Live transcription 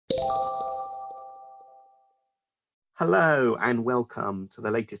Hello and welcome to the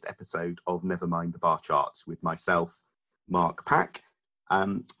latest episode of Never Mind the Bar Charts with myself, Mark Pack.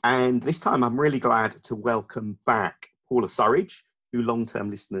 And this time I'm really glad to welcome back Paula Surridge, who long-term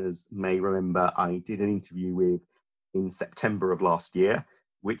listeners may remember I did an interview with in September of last year,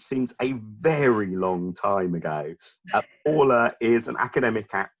 which seems a very long time ago. Paula is an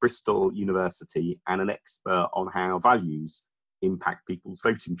academic at Bristol University and an expert on how values impact people's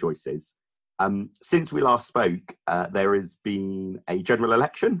voting choices. Since we last spoke, there has been a general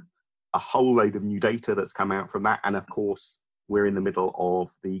election, a whole load of new data that's come out from that, and of course, we're in the middle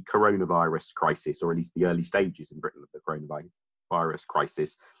of the coronavirus crisis, or at least the early stages in Britain of the coronavirus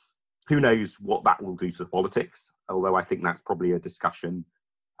crisis. Who knows what that will do to politics, although I think that's probably a discussion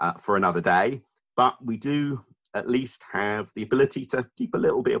for another day. But we do at least have the ability to keep a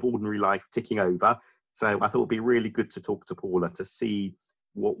little bit of ordinary life ticking over. So I thought it would be really good to talk to Paula to see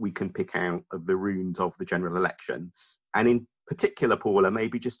what we can pick out of the runes of the general election. And in particular, Paula,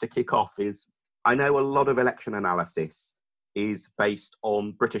 maybe just to kick off is, I know a lot of election analysis is based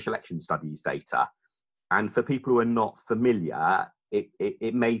on British election studies data. And for people who are not familiar,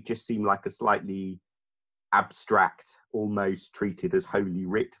 it may just seem like a slightly abstract, almost treated as holy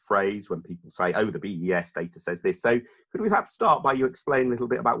writ phrase when people say, oh, the BES data says this. So could we perhaps start by you explaining a little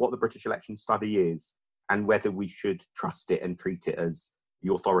bit about what the British election study is and whether we should trust it and treat it as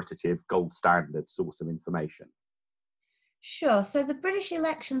the authoritative gold standard source of information? Sure. So the British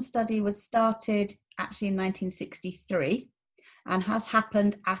election study was started actually in 1963 and has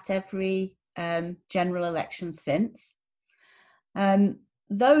happened at every general election since.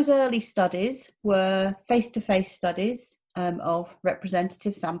 Those early studies were face-to-face studies of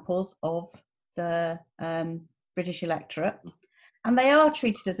representative samples of the British electorate, and they are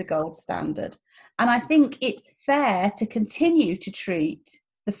treated as a gold standard. And I think it's fair to continue to treat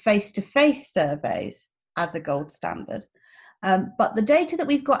the face-to-face surveys as a gold standard. But the data that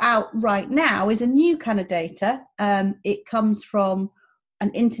we've got out right now is a new kind of data. It comes from an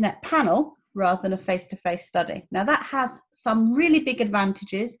internet panel rather than a face-to-face study. Now that has some really big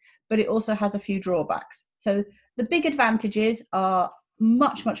advantages, but it also has a few drawbacks. So the big advantages are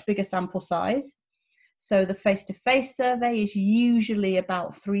much, much bigger sample size. So the face-to-face survey is usually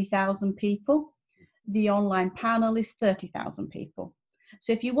about 3,000 people. The online panel is 30,000 people.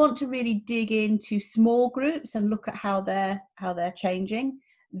 So if you want to really dig into small groups and look at how they're changing,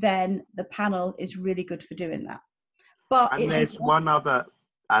 then the panel is really good for doing that. But and there's one other,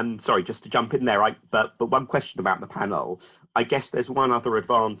 and sorry, just to jump in there, but one question about the panel. I guess there's one other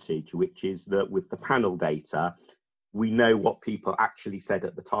advantage, which is that with the panel data, we know what people actually said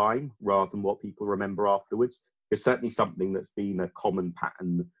at the time rather than what people remember afterwards. There's certainly something that's been a common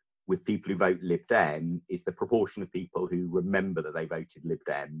pattern with people who vote Lib Dem is the proportion of people who remember that they voted Lib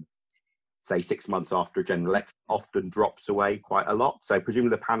Dem, say 6 months after a general election, often drops away quite a lot. So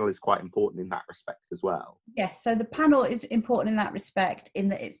presumably the panel is quite important in that respect as well. Yes, so the panel is important in that respect in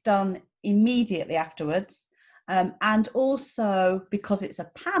that it's done immediately afterwards. And also because it's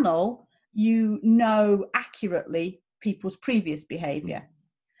a panel, you know accurately people's previous behaviour.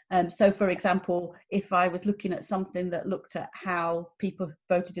 So, for example, if I was looking at something that looked at how people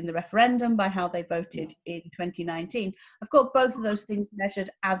voted in the referendum by how they voted in 2019, I've got both of those things measured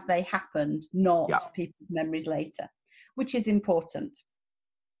as they happened, not people's memories later, which is important.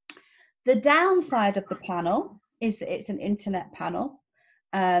 The downside of the panel is that it's an internet panel.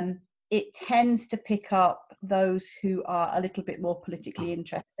 It tends to pick up those who are a little bit more politically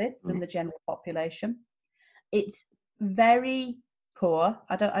interested than the general population. It's very poor.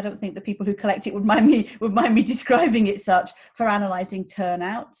 I don't think the people who collect it would mind me describing it such for analysing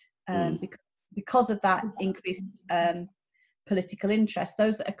turnout, because of that increased political interest.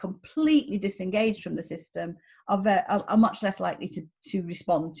 Those that are completely disengaged from the system are much less likely to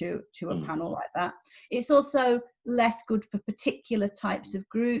respond to a panel like that. It's also less good for particular types of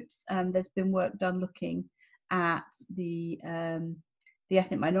groups. There's been work done looking at the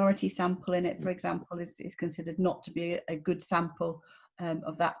ethnic minority sample in it, for example, is considered not to be a good sample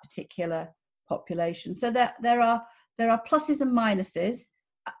of that particular population. So there are pluses and minuses.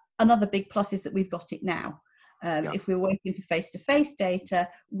 Another big plus is that we've got it now. If we're waiting for face-to-face data,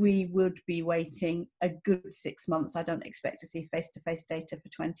 we would be waiting a good 6 months. I don't expect to see face-to-face data for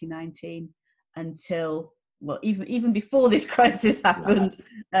 2019 until, well, even before this crisis happened,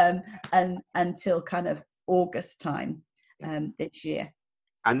 and until kind of August time this year.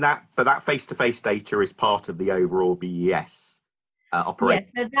 And that face-to-face data is part of the overall BES operation.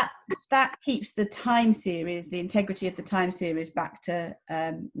 Yeah, so that keeps the time series, the integrity of the time series back to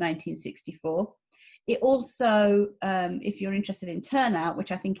 1964. It also, if you're interested in turnout,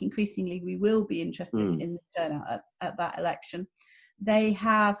 which I think increasingly we will be interested in the turnout at that election, they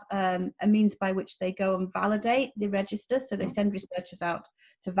have a means by which they go and validate the registers. So they send researchers out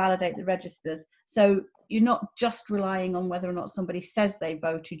to validate the registers. So you're not just relying on whether or not somebody says they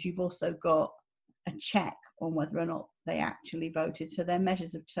voted, you've also got a check on whether or not they actually voted. So their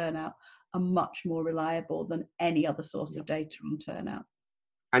measures of turnout are much more reliable than any other source of data on turnout.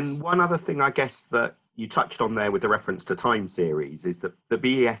 And one other thing, I guess, that you touched on there with the reference to time series is that the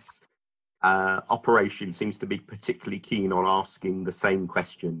BES operation seems to be particularly keen on asking the same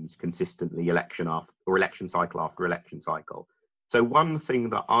questions consistently election cycle after election cycle. So one thing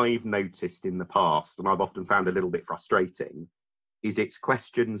that I've noticed in the past, and I've often found a little bit frustrating, is its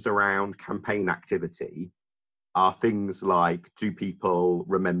questions around campaign activity are things like, do people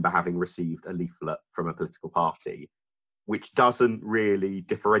remember having received a leaflet from a political party? Which doesn't really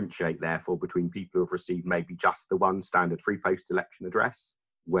differentiate, therefore, between people who have received maybe just the one standard free post election address,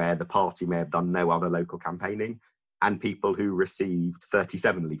 where the party may have done no other local campaigning, and people who received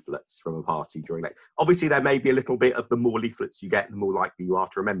 37 leaflets from a party during that. Obviously, there may be a little bit of the more leaflets you get, the more likely you are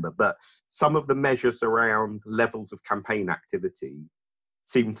to remember, but some of the measures around levels of campaign activity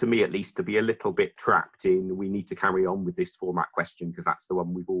seem to me, at least, to be a little bit trapped in, we need to carry on with this format question because that's the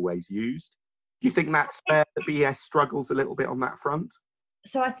one we've always used. Do you think that's fair that BES struggles a little bit on that front?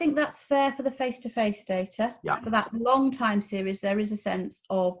 So I think that's fair for the face-to-face data. Yeah. For that long time series, there is a sense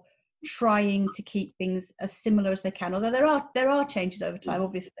of trying to keep things as similar as they can, although there are changes over time,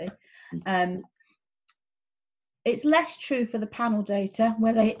 obviously. It's less true for the panel data,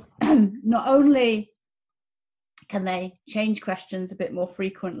 where they not only can they change questions a bit more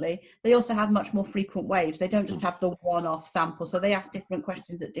frequently, they also have much more frequent waves. They don't just have the one-off sample, so they ask different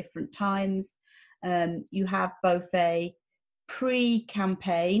questions at different times. You have both a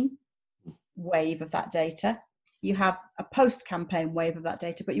pre-campaign wave of that data, you have a post-campaign wave of that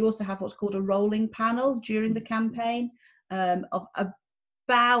data, but you also have what's called a rolling panel during the campaign of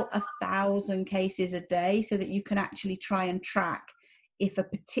about 1,000 cases a day, so that you can actually try and track if a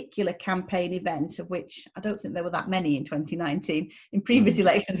particular campaign event, of which I don't think there were that many in 2019. In previous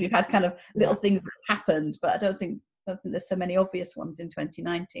elections, we've had kind of little things that happened, but I don't think there's so many obvious ones in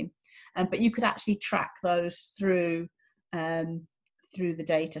 2019. But you could actually track those through the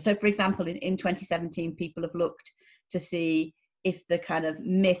data. So, for example, in 2017, people have looked to see if the kind of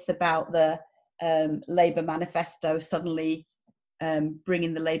myth about the Labour manifesto suddenly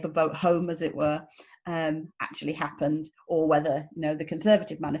bringing the Labour vote home, as it were, actually happened, or whether the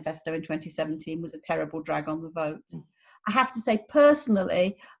Conservative manifesto in 2017 was a terrible drag on the vote. I have to say,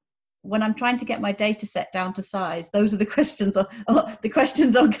 personally, when I'm trying to get my data set down to size, those are the questions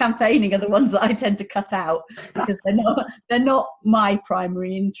on campaigning are the ones that I tend to cut out, because they're not my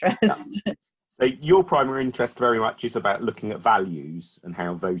primary interest. So your primary interest very much is about looking at values and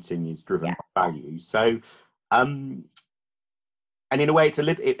how voting is driven by values. So, and in a way,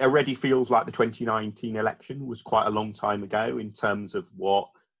 it already feels like the 2019 election was quite a long time ago in terms of what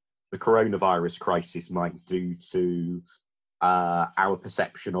the coronavirus crisis might do to our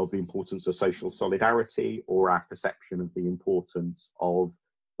perception of the importance of social solidarity, or our perception of the importance of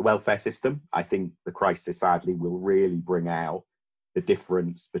the welfare system. I think the crisis, sadly, will really bring out the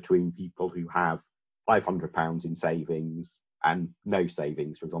difference between people who have £500 in savings and no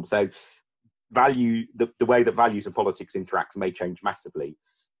savings, for example. So the way that values and politics interact may change massively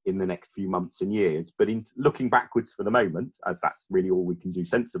in the next few months and years. But in looking backwards for the moment, as that's really all we can do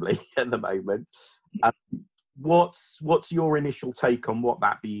sensibly at the moment, what's your initial take on what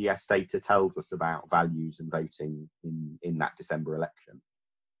that BES data tells us about values and voting in that December election?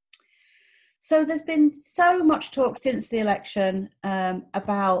 So there's been so much talk since the election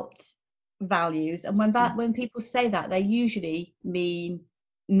about values, and when people say that, they usually mean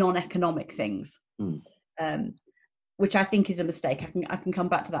non-economic things, which I think is a mistake. I can come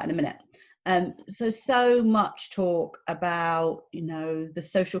back to that in a minute. So much talk about the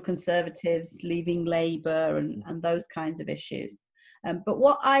social conservatives leaving Labour and those kinds of issues. But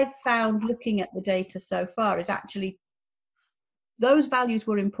what I've found looking at the data so far is actually those values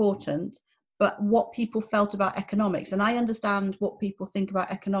were important, but what people felt about economics, and I understand what people think about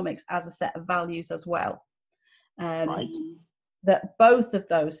economics as a set of values as well. Right. That both of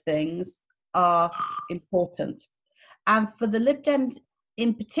those things are important. And for the Lib Dems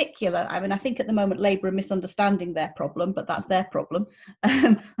in particular, I mean, I think at the moment Labour are misunderstanding their problem, but that's their problem.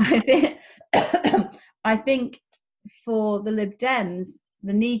 I think for the Lib Dems,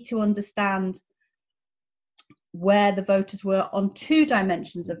 the need to understand where the voters were on two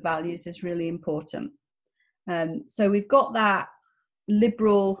dimensions of values is really important. So we've got that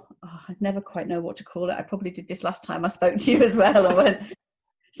liberal, I never quite know what to call it. I probably did this last time I spoke to you as well. I went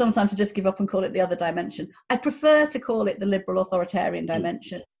sometimes to just give up and call it the other dimension. I prefer to call it the liberal authoritarian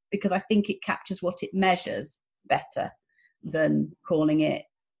dimension because I think it captures what it measures better than calling it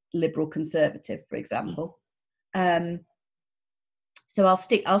liberal conservative, for example. So I'll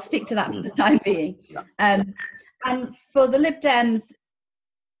stick to that for the time being. And for the Lib Dems,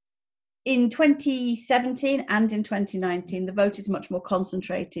 in 2017 and in 2019, the vote is much more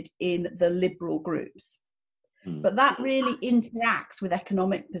concentrated in the liberal groups. But that really interacts with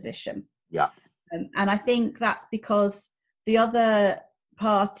economic position. And I think that's because the other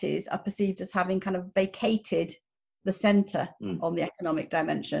parties are perceived as having kind of vacated the centre on the economic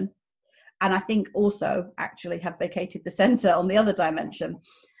dimension. And I think also actually have vacated the centre on the other dimension.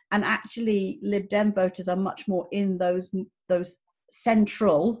 And actually Lib Dem voters are much more in those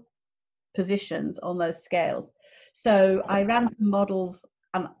central positions on those scales. So I ran some models,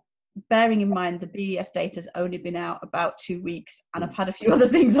 and bearing in mind the BES data has only been out about 2 weeks, and I've had a few other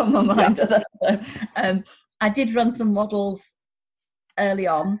things on my mind. So, I did run some models early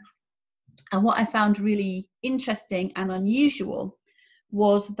on, and what I found really interesting and unusual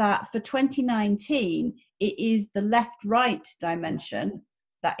was that for 2019, it is the left-right dimension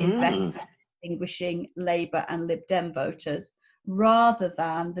that is best distinguishing Labour and Lib Dem voters, rather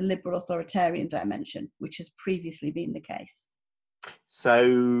than the liberal authoritarian dimension, which has previously been the case.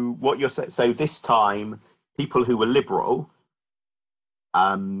 So what you're saying, so this time, people who were liberal,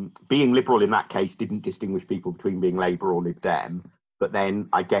 being liberal in that case didn't distinguish people between being Labour or Lib Dem, but then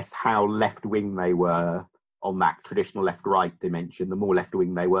I guess how left-wing they were on that traditional left-right dimension, the more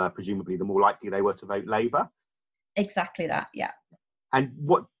left-wing they were, presumably the more likely they were to vote Labour? Exactly that, yeah. And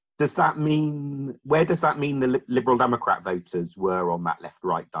what does that mean? Where does that mean the Liberal Democrat voters were on that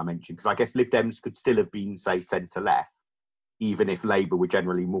left-right dimension? Because I guess Lib Dems could still have been, say, centre-left, even if Labour were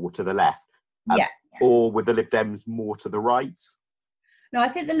generally more to the left. Or were the Lib Dems more to the right? No, I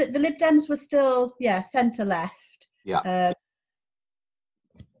think the Lib Dems were still, centre-left.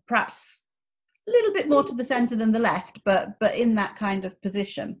 Perhaps a little bit more to the centre than the left, but in that kind of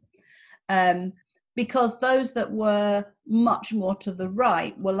position. Because those that were much more to the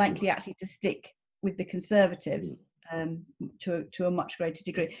right were likely actually to stick with the Conservatives to a much greater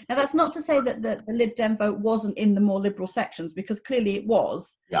degree. Now, that's not to say that the Lib Dem vote wasn't in the more liberal sections, because clearly it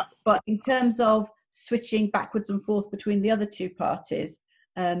was. But in terms of switching backwards and forth between the other two parties,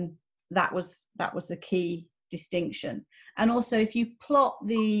 that was a key distinction. And also, if you plot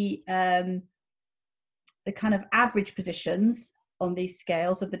the kind of average positions on these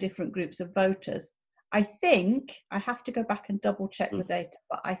scales of the different groups of voters, I think, I have to go back and double check the data,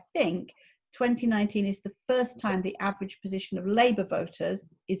 but I think 2019 is the first time the average position of Labour voters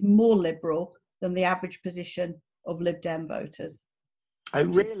is more liberal than the average position of Lib Dem voters. Oh,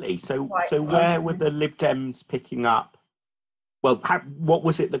 really? So where were the Lib Dems picking up? Well, what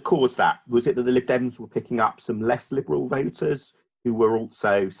was it that caused that? Was it that the Lib Dems were picking up some less liberal voters who were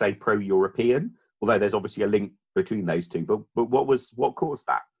also, say, pro-European? Although there's obviously a link between those two, but what caused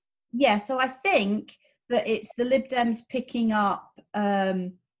that? Yeah, so I think that it's the Lib Dems picking up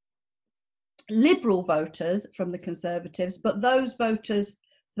liberal voters from the Conservatives, but those voters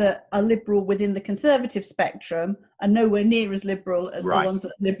that are liberal within the Conservative spectrum are nowhere near as liberal as the ones that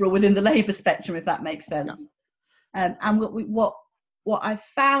are liberal within the Labour spectrum, if that makes sense. And what I've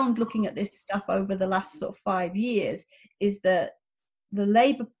found looking at this stuff over the last sort of 5 years is that the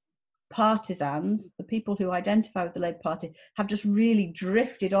Labour partisans, the people who identify with the Labour Party, have just really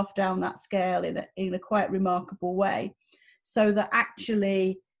drifted off down that scale in a quite remarkable way, so that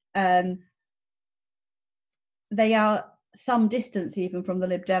actually they are some distance even from the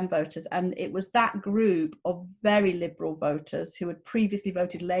Lib Dem voters. And it was that group of very liberal voters who had previously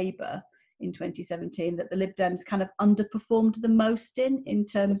voted Labour in 2017 that the Lib Dems kind of underperformed the most in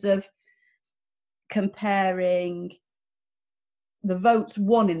terms of comparing the votes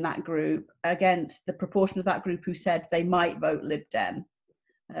won in that group against the proportion of that group who said they might vote Lib Dem.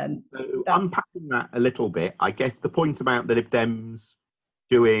 So unpacking that a little bit, I guess the point about the Lib Dems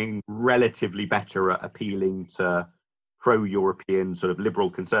doing relatively better at appealing to pro-European sort of liberal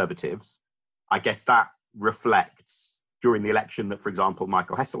conservatives, I guess that reflects during the election that, for example,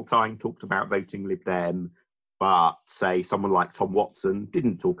 Michael Heseltine talked about voting Lib Dem, but say someone like Tom Watson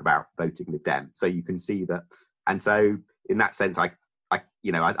didn't talk about voting Lib Dem. So you can see that. And so in that sense,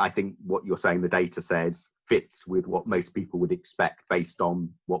 I think what you're saying, the data says, fits with what most people would expect based on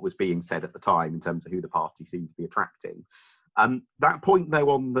what was being said at the time in terms of who the party seemed to be attracting. That point, though,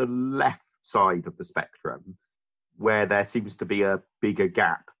 on the left side of the spectrum, where there seems to be a bigger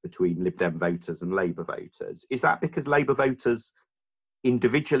gap between Lib Dem voters and Labour voters, is that because Labour voters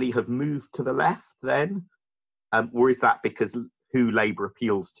individually have moved to the left then? Or is that because who Labour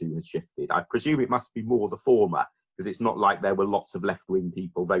appeals to has shifted? I presume it must be more the former, because it's not like there were lots of left-wing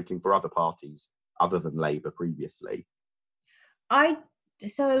people voting for other parties other than Labour previously.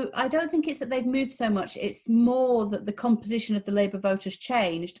 So I don't think it's that they've moved so much. It's more that the composition of the Labour vote has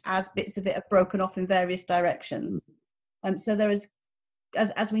changed as bits of it have broken off in various directions. So there is,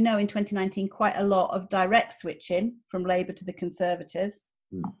 as we know, in 2019, quite a lot of direct switching from Labour to the Conservatives.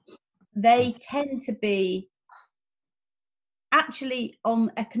 They tend to be actually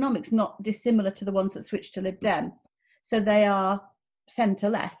on economics not dissimilar to the ones that switch to Lib Dem. So they are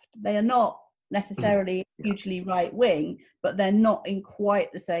centre-left. They are not necessarily hugely right-wing, but they're not in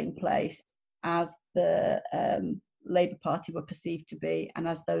quite the same place as the Labour Party were perceived to be, and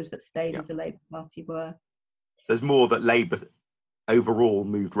as those that stayed with the Labour Party were. There's more that Labour overall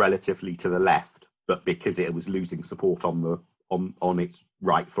moved relatively to the left, but because it was losing support on its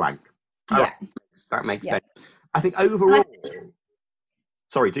right flank. Yeah. That makes sense. I think overall...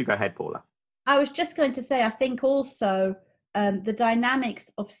 Sorry, do go ahead, Paula. I was just going to say, I think also the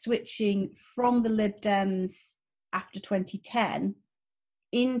dynamics of switching from the Lib Dems after 2010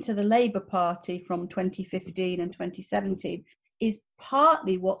 into the Labour Party from 2015 and 2017 is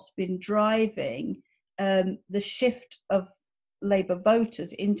partly what's been driving the shift of Labour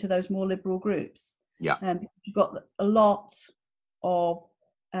voters into those more liberal groups. Yeah. You've got a lot of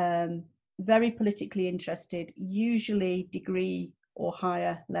very politically interested, usually degree or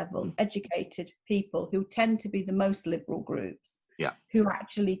higher level educated people who tend to be the most liberal groups, who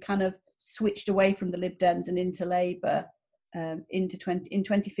actually kind of switched away from the Lib Dems and into Labour in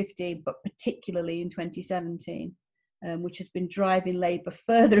 2015, but particularly in 2017, which has been driving Labour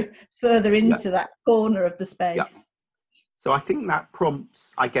further into that corner of the space. Yeah. So I think that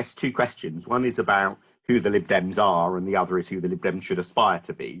prompts, I guess, two questions. One is about who the Lib Dems are, and the other is who the Lib Dems should aspire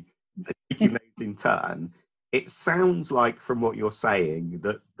to be. So taking those in turn, it sounds like from what you're saying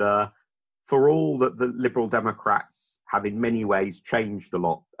that for all that the Liberal Democrats have in many ways changed a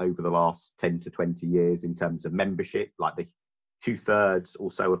lot over the last 10 to 20 years in terms of membership, like the 2/3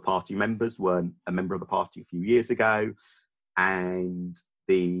 or so of party members weren't a member of the party a few years ago, and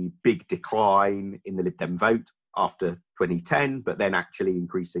the big decline in the Lib Dem vote after 2010, but then actually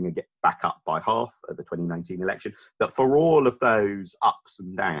increasing again back up by half at the 2019 election, that for all of those ups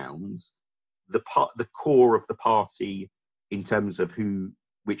and downs, the core of the party in terms of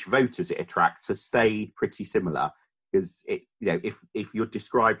which voters it attracts has stayed pretty similar. Because if you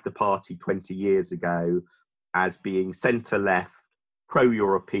described the party 20 years ago as being centre-left,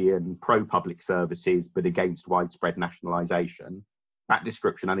 pro-European, pro-public services, but against widespread nationalisation, that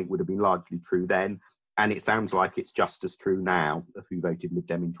description I think would have been largely true then, and it sounds like it's just as true now of who voted Lib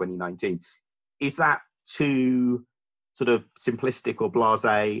Dem in 2019. Is that too sort of simplistic or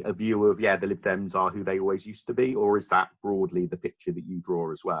blasé a view of, the Lib Dems are who they always used to be, or is that broadly the picture that you draw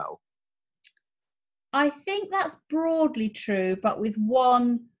as well? I think that's broadly true, but with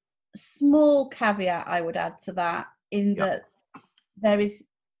one small caveat I would add to that, in that there is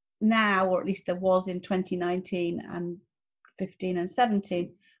now, or at least there was in 2019 and 15 and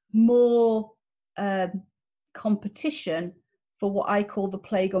 17, more competition for what I call the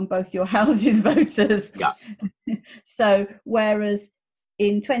plague on both your houses voters. Yeah. So whereas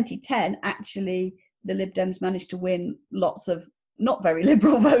in 2010, actually, the Lib Dems managed to win lots of not very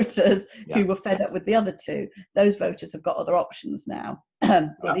liberal voters who were fed up with the other two. Those voters have got other options now.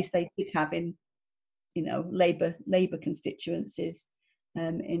 At least they did have in, Labour constituencies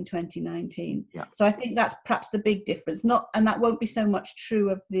in 2019. Yeah. So I think that's perhaps the big difference. And that won't be so much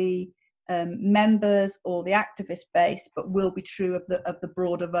true of the members or the activist base, but will be true of the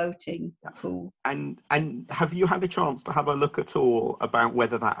broader voting pool. And have you had a chance to have a look at all about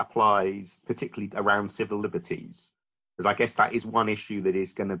whether that applies particularly around civil liberties? Because I guess that is one issue that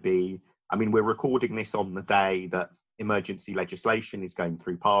is going to be, we're recording this on the day that emergency legislation is going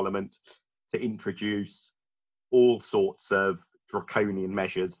through Parliament to introduce all sorts of draconian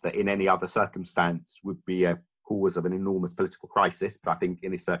measures that in any other circumstance would be a cause of an enormous political crisis, but I think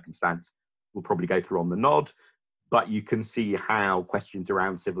in this circumstance will probably go through on the nod. But you can see how questions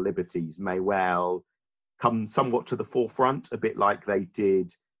around civil liberties may well come somewhat to the forefront, a bit like they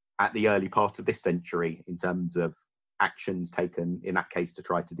did at the early part of this century in terms of actions taken in that case to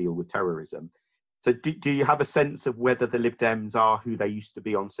try to deal with terrorism. So do you have a sense of whether the Lib Dems are who they used to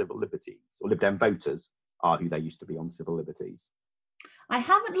be on civil liberties, or Lib Dem voters are who they used to be on civil liberties? I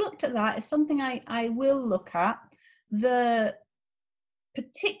haven't looked at that. It's something I will look at. The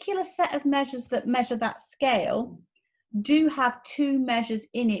particular set of measures that measure that scale do have two measures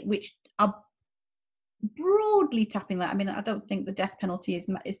in it which are broadly tapping that. I mean, I don't think the death penalty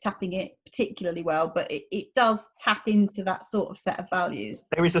is tapping it particularly well, but it does tap into that sort of set of values.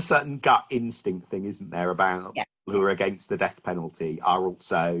 There is a certain gut instinct thing, isn't there, about Yeah. people who are against the death penalty are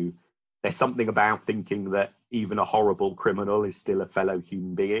also, there's something about thinking that even a horrible criminal is still a fellow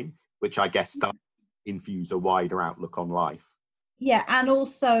human being, which I guess does infuse a wider outlook on life. Yeah, and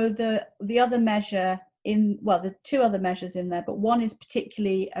also the other measure the two other measures in there, but one is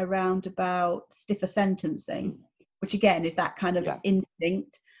particularly around about stiffer sentencing, which again is that kind of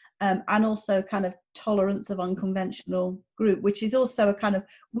instinct, and also kind of tolerance of unconventional group, which is also a kind of,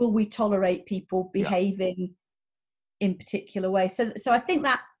 will we tolerate people behaving in particular ways? So I think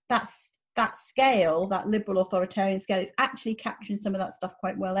that scale, that liberal authoritarian scale, is actually capturing some of that stuff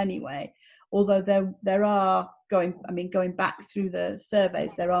quite well anyway. Although there are going back through the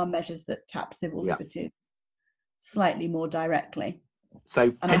surveys, there are measures that tap civil liberties slightly more directly.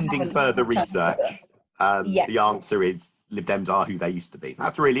 So pending further research, the answer is Lib Dems are who they used to be.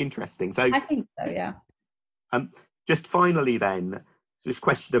 That's really interesting. So I think so, yeah. Just finally then, this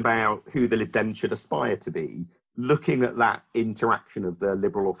question about who the Lib Dems should aspire to be, looking at that interaction of the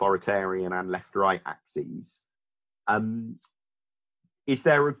liberal authoritarian and left-right axes, is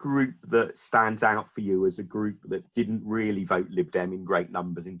there a group that stands out for you as a group that didn't really vote Lib Dem in great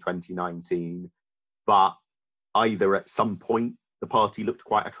numbers in 2019, but either at some point the party looked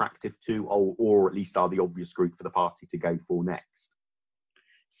quite attractive to, or at least are the obvious group for the party to go for next?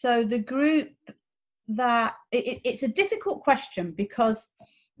 So the group that, it's a difficult question, because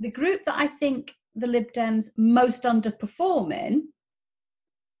the group that I think the Lib Dems most underperform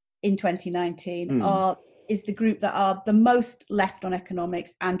in 2019 is the group that are the most left on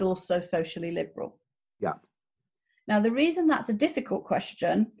economics and also socially liberal. Yeah. Now, the reason that's a difficult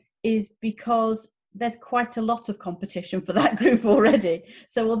question is because there's quite a lot of competition for that group already.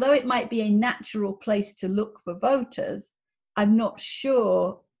 So although it might be a natural place to look for voters, I'm not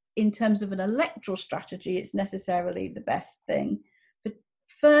sure in terms of an electoral strategy it's necessarily the best thing. But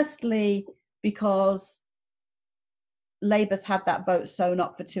firstly, because Labour's had that vote sewn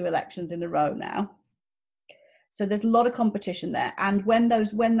up for 2 elections in a row now. So there's a lot of competition there. And when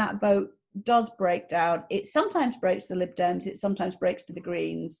that vote does break down, it sometimes breaks the Lib Dems, it sometimes breaks to the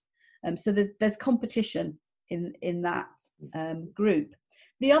Greens. So there's competition in that group.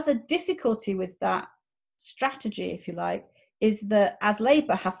 The other difficulty with that strategy, if you like, is that, as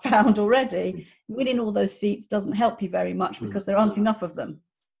Labour have found already, winning all those seats doesn't help you very much because there aren't enough of them.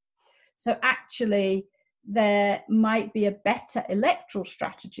 So actually, there might be a better electoral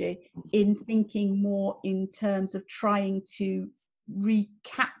strategy in thinking more in terms of trying to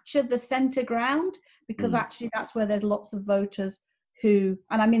recapture the centre ground, because actually that's where there's lots of voters who,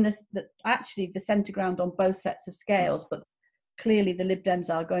 and I mean actually the centre ground on both sets of scales, but clearly the Lib Dems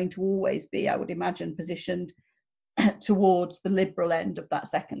are going to always be, I would imagine, positioned towards the liberal end of that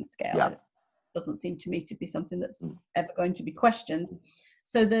second scale. Yeah. It doesn't seem to me to be something that's ever going to be questioned.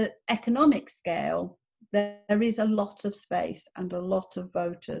 So the economic scale, there is a lot of space and a lot of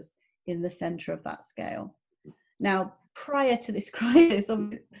voters in the centre of that scale. Now, prior to this crisis,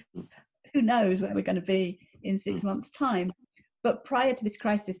 who knows where we're going to be in 6 months' time, but prior to this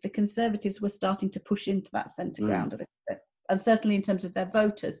crisis, the Conservatives were starting to push into that centre ground a little bit. And certainly in terms of their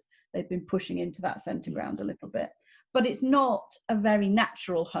voters, they've been pushing into that centre ground a little bit. But it's not a very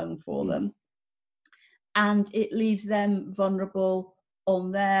natural home for them. And it leaves them vulnerable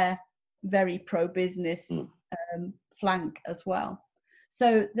on their very pro-business flank as well.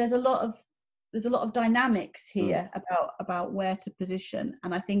 So there's a lot of dynamics here about where to position,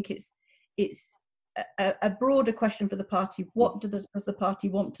 and I think it's a broader question for the party. What does the party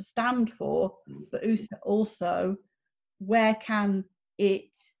want to stand for? But also, where can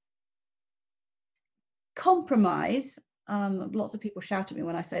it compromise? Lots of people shout at me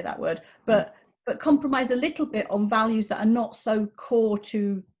when I say that word, but compromise a little bit on values that are not so core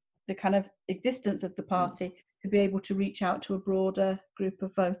to the kind of existence of the party, to be able to reach out to a broader group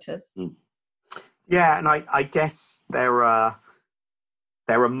of voters. Yeah, and I guess there are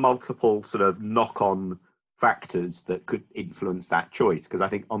multiple sort of knock-on factors that could influence that choice, because I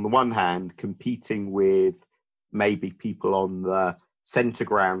think on the one hand, competing with maybe people on the centre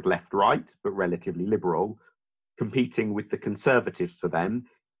ground, left-right, but relatively liberal, competing with the Conservatives for them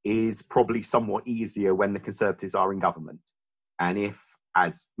is probably somewhat easier when the Conservatives are in government. And if,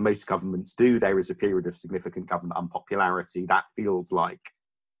 as most governments do, there is a period of significant government unpopularity, that feels like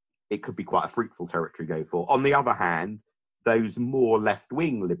it could be quite a fruitful territory to go for. On the other hand, those more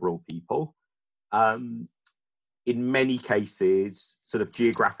left-wing liberal people, in many cases, sort of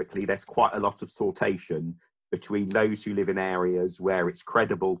geographically, there's quite a lot of sortation between those who live in areas where it's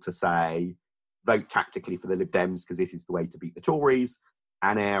credible to say vote tactically for the Lib Dems because this is the way to beat the Tories,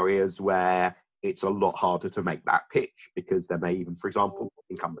 and areas where it's a lot harder to make that pitch because there may even, for example,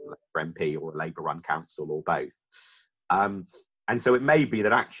 incumbent Labour MP or a Labour-run council or both. And so it may be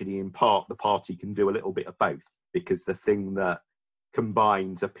that actually, in part, the party can do a little bit of both, because the thing that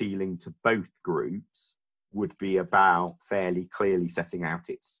combines appealing to both groups would be about fairly clearly setting out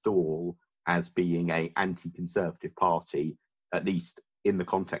its stall as being a anti-Conservative party, at least in the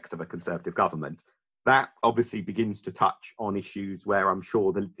context of a Conservative government. That obviously begins to touch on issues where I'm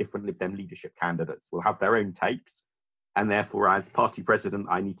sure the different Lib Dem leadership candidates will have their own takes, and therefore, as party president,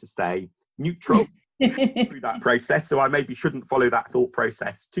 I need to stay neutral through that process. So I maybe shouldn't follow that thought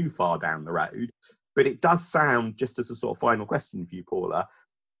process too far down the road. But it does sound, just as a sort of final question for you, Paula,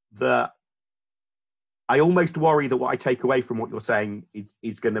 that I almost worry that what I take away from what you're saying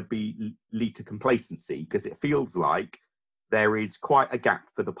is going to be lead to complacency, because it feels like there is quite a gap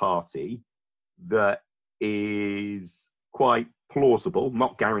for the party that is quite plausible,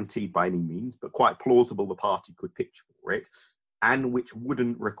 not guaranteed by any means, but quite plausible the party could pitch for it, and which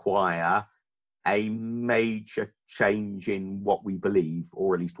wouldn't require a major change in what we believe,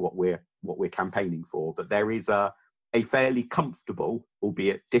 or at least what we're campaigning for. But there is a fairly comfortable,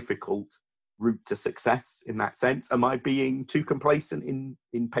 albeit difficult, route to success in that sense. Am I being too complacent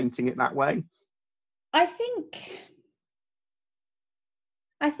in painting it that way? I think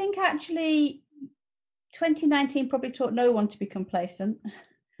actually 2019 probably taught no one to be complacent.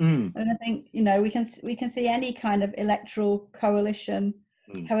 And I think, we can see any kind of electoral coalition,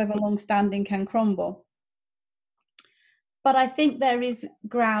 however long-standing, can crumble. But I think there is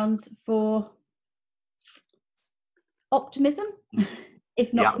grounds for optimism,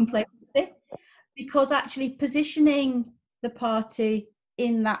 if not complacency, because actually positioning the party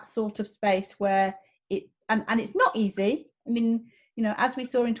in that sort of space where and it's not easy. I mean, as we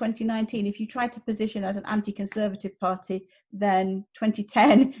saw in 2019, if you try to position as an anti-Conservative party, then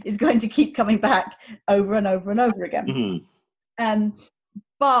 2010 is going to keep coming back over and over and over again.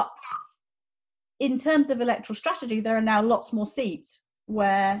 But in terms of electoral strategy, there are now lots more seats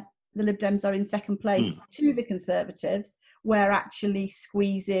where the Lib Dems are in second place to the Conservatives, where actually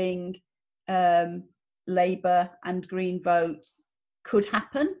squeezing Labour and Green votes could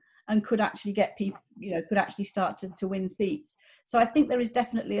happen and could actually get people, could actually start to win seats. So I think there is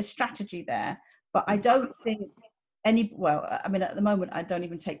definitely a strategy there, but I don't think at the moment, I don't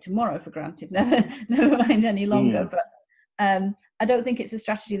even take tomorrow for granted, never mind any longer, but I don't think it's a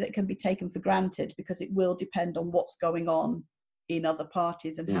strategy that can be taken for granted, because it will depend on what's going on in other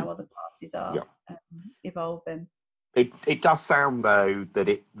parties and how other parties are evolving. It does sound, though,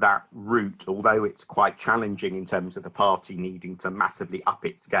 that route, although it's quite challenging in terms of the party needing to massively up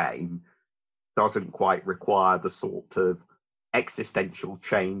its game, doesn't quite require the sort of existential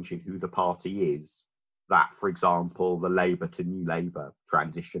change in who the party is that, for example, the Labour to New Labour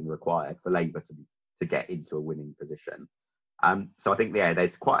transition required for Labour to get into a winning position. So I think,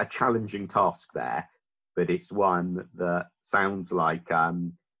 there's quite a challenging task there, but it's one that sounds like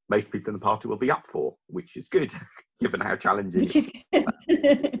most people in the party will be up for, which is good, given how challenging it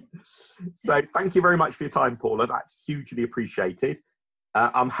is. So thank you very much for your time, Paula. That's hugely appreciated.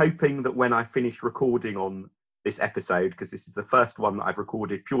 I'm hoping that when I finish recording on this episode, because this is the first one that I've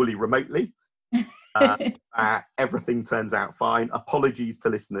recorded purely remotely, everything turns out fine. Apologies to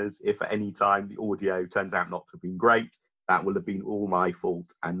listeners if at any time the audio turns out not to have been great. That will have been all my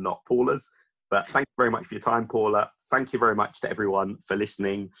fault and not Paula's. But thank you very much for your time, Paula. Thank you very much to everyone for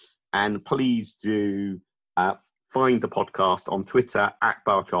listening. And please do find the podcast on Twitter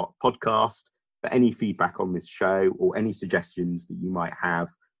 @BarChartPodcast for any feedback on this show or any suggestions that you might have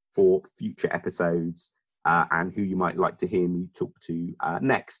for future episodes and who you might like to hear me talk to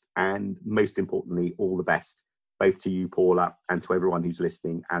next. And most importantly, all the best, both to you, Paula, and to everyone who's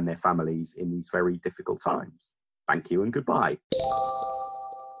listening and their families in these very difficult times. Thank you and goodbye.